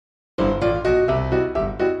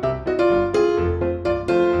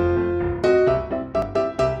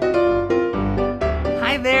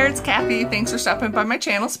Kathy. Thanks for stopping by my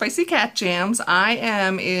channel, Spicey Cat Jams. I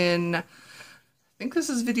am in, I think this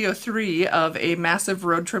is video 3 of a massive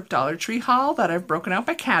road trip Dollar Tree haul that I've broken out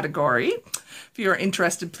by category. If you are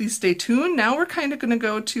interested, please stay tuned. Now we're kind of going to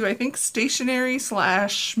go to, I think, stationery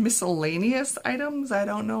 / miscellaneous items. I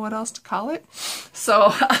don't know what else to call it. So,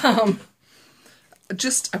 I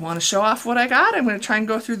want to show off what I got. I'm going to try and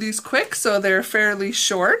go through these quick, so they're fairly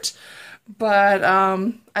short. But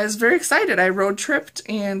I was very excited. I road tripped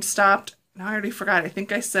and stopped. Now I already forgot. I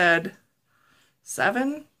think I said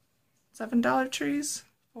seven Dollar Trees?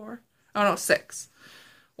 4? Oh no, 6.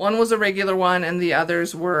 One was a regular one, and the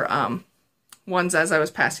others were ones as I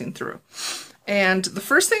was passing through. And the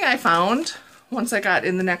first thing I found, once I got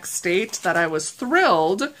in the next state that I was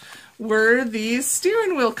thrilled, were these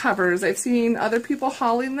steering wheel covers. I've seen other people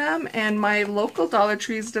hauling them, and my local Dollar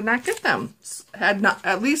Trees did not get them.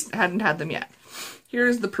 At least hadn't had them yet.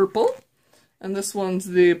 Here's the purple, and this one's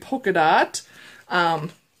the polka dot. I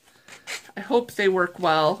hope they work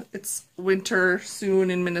well. It's winter soon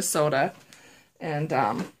in Minnesota, and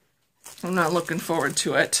I'm not looking forward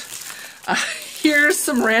to it. Here's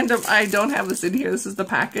some random, I don't have this in here, this is the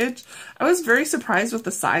package. I was very surprised with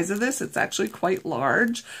the size of this. It's actually quite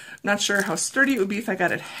large. Not sure how sturdy it would be if I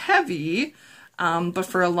got it heavy, but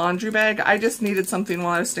for a laundry bag, I just needed something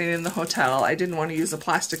while I was staying in the hotel. I didn't want to use a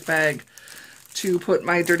plastic bag to put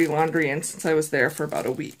my dirty laundry in since I was there for about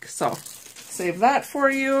a week. So, save that for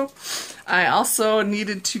you. I also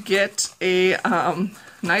needed to get a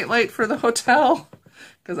nightlight for the hotel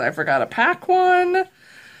because I forgot to pack one.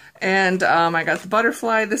 And I got the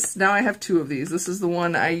butterfly. Now I have 2 of these. This is the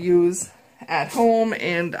one I use at home,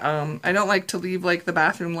 and I don't like to leave like the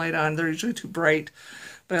bathroom light on. They're usually too bright,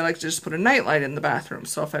 but I like to just put a night light in the bathroom,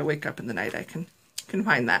 so if I wake up in the night I can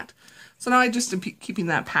find that. So now I just am keeping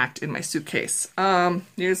that packed in my suitcase.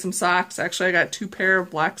 Here's some socks. Actually, I got 2 pair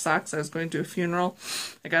of black socks. I was going to a funeral.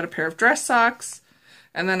 I got a pair of dress socks.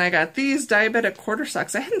 And then I got these diabetic quarter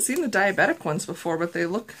socks. I hadn't seen the diabetic ones before, but they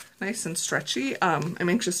look nice and stretchy. I'm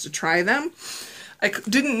anxious to try them. I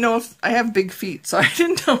didn't know if, I have big feet, so I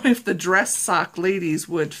didn't know if the dress sock ladies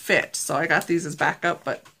would fit. So I got these as backup,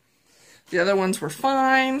 but the other ones were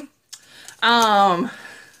fine.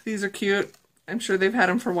 These are cute. I'm sure they've had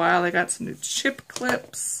them for a while. I got some new chip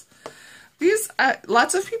clips. These,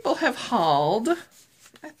 lots of people have hauled.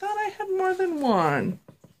 I thought I had more than one.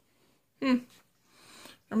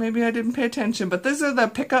 Or maybe I didn't pay attention, but these are the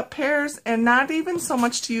pickup pairs, and not even so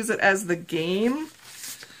much to use it as the game,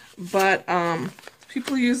 but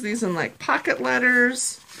people use these in like pocket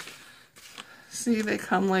letters. See, they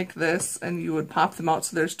come like this, and you would pop them out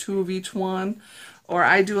so there's 2 of each one. Or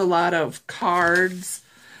I do a lot of cards.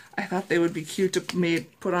 I thought they would be cute to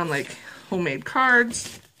put on like homemade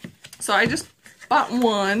cards. So I just bought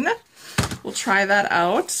one. We'll try that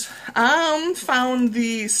out. Found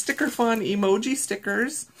the Sticker Fun emoji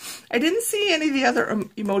stickers. I didn't see any of the other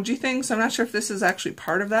emoji things, so I'm not sure if this is actually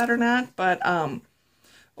part of that or not, but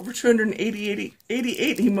over 288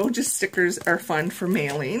 emoji stickers are fun for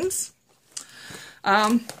mailings.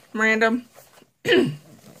 Random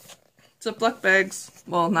Ziploc bags.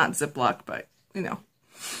 Well, not Ziploc, but, you know,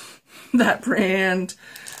 that brand.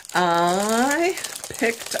 I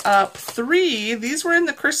picked up 3. These were in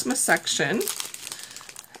the Christmas section.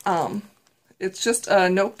 It's just a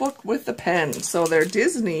notebook with a pen. So they're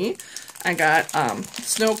Disney. I got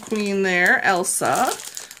Snow Queen there, Elsa.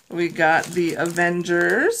 We got the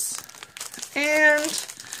Avengers and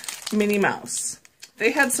Minnie Mouse.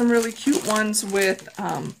 They had some really cute ones with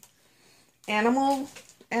animals,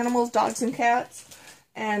 dogs and cats.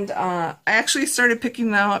 And I actually started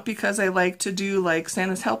picking them up because I like to do like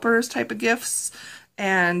Santa's helpers type of gifts,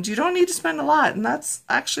 and you don't need to spend a lot, and that's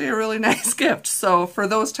actually a really nice gift. So for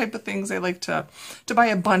those type of things, I like to buy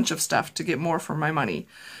a bunch of stuff to get more for my money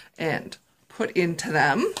and put into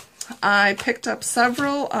them. I picked up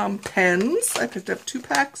several pens. I picked up 2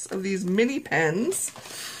 packs of these mini pens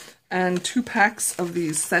and 2 packs of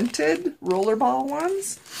these scented rollerball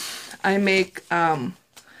ones.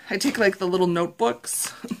 I take like the little notebooks,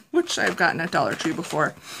 which I've gotten at Dollar Tree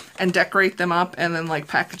before, and decorate them up and then like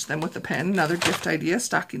package them with a pen. Another gift idea,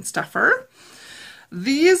 stocking stuffer.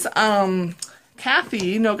 These,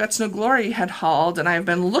 Kathy, No Guts, No Glory, had hauled, and I've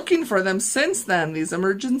been looking for them since then. These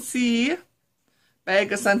emergency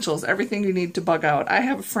bag essentials, everything you need to bug out. I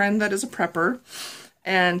have a friend that is a prepper,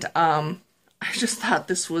 and I just thought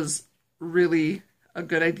this was really a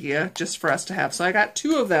good idea just for us to have. So I got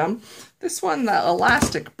 2 of them. This one, the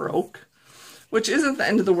elastic broke, which isn't the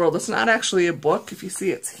end of the world. It's not actually a book. If you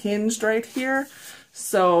see, it's hinged right here.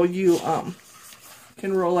 So you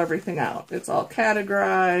can roll everything out. It's all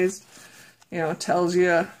categorized. You know, it tells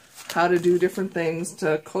you how to do different things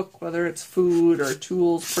to cook, whether it's food or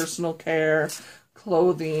tools, personal care,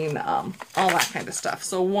 clothing, all that kind of stuff.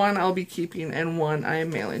 So one I'll be keeping and one I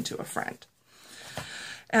am mailing to a friend.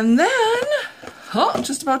 And then, oh, I'm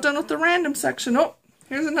just about done with the random section. Oh,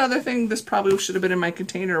 here's another thing. This probably should have been in my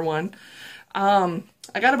container one.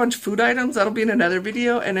 I got a bunch of food items. That'll be in another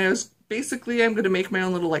video. And it was basically, I'm going to make my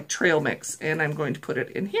own little like trail mix and I'm going to put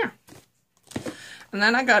it in here. And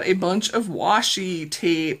then I got a bunch of washi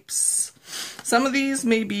tapes. Some of these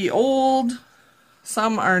may be old.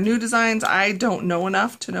 Some are new designs. I don't know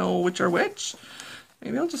enough to know which are which.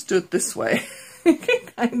 Maybe I'll just do it this way. You can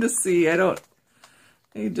kind of see. I don't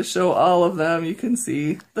need to show all of them. You can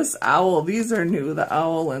see this owl. These are new. The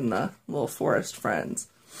owl and the little forest friends.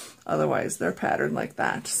 Otherwise, they're patterned like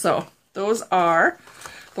that. So those are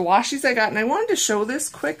the washies I got. And I wanted to show this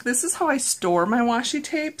quick. This is how I store my washi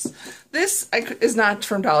tapes. This is not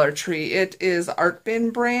from Dollar Tree. It is Art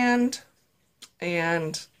Bin brand.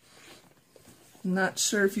 And I'm not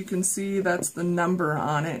sure if you can see, that's the number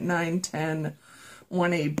on it, 910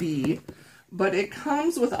 1AB. But it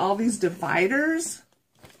comes with all these dividers,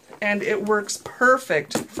 and it works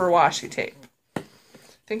perfect for washi tape. I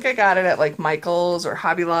think I got it at like Michael's or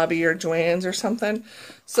Hobby Lobby or Joann's or something.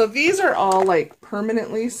 So these are all like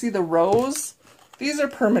permanently, see the rows? These are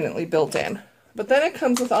permanently built in. But then it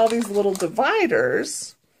comes with all these little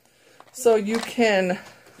dividers, so you can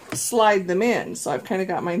slide them in. So I've kind of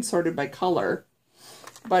got mine sorted by color.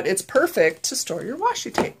 But it's perfect to store your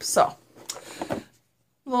washi tape. So,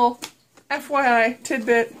 little FYI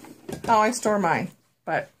tidbit, how I store mine.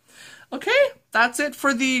 But, okay, that's it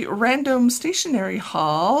for the random stationery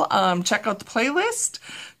haul. Check out the playlist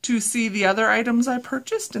to see the other items I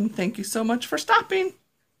purchased, and thank you so much for stopping.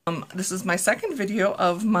 This is my second video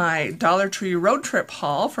of my Dollar Tree road trip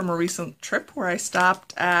haul from a recent trip where I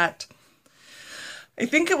stopped at, I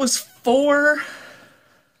think it was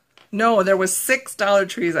there was 6 Dollar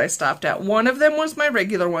Trees I stopped at. One of them was my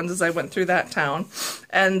regular ones as I went through that town,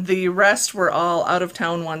 and the rest were all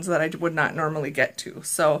out-of-town ones that I would not normally get to.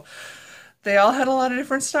 So they all had a lot of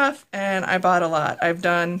different stuff, and I bought a lot. I've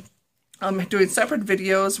done, doing separate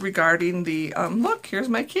videos regarding the, look, here's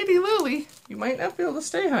my kitty, Lily. You might not be able to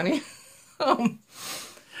stay, honey.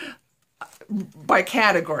 By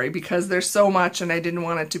category, because there's so much and I didn't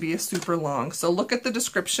want it to be a super long. So look at the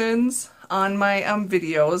descriptions on my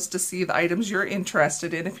videos to see the items you're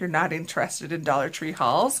interested in. If you're not interested in Dollar Tree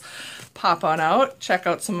hauls, pop on out, check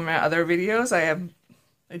out some of my other videos.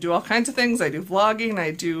 I do all kinds of things. I do vlogging,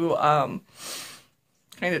 I do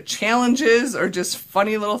kind of challenges or just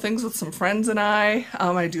funny little things with some friends and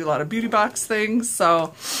I do a lot of beauty box things.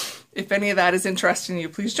 So if any of that is interesting to you,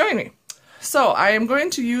 please join me. So I am going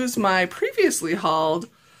to use my previously hauled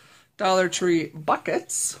Dollar Tree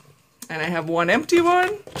buckets, and I have one empty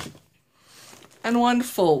one and one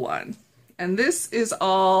full one. And this is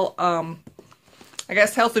all, I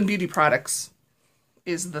guess, health and beauty products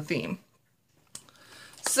is the theme.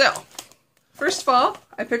 So, first of all,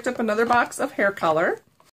 I picked up another box of hair color.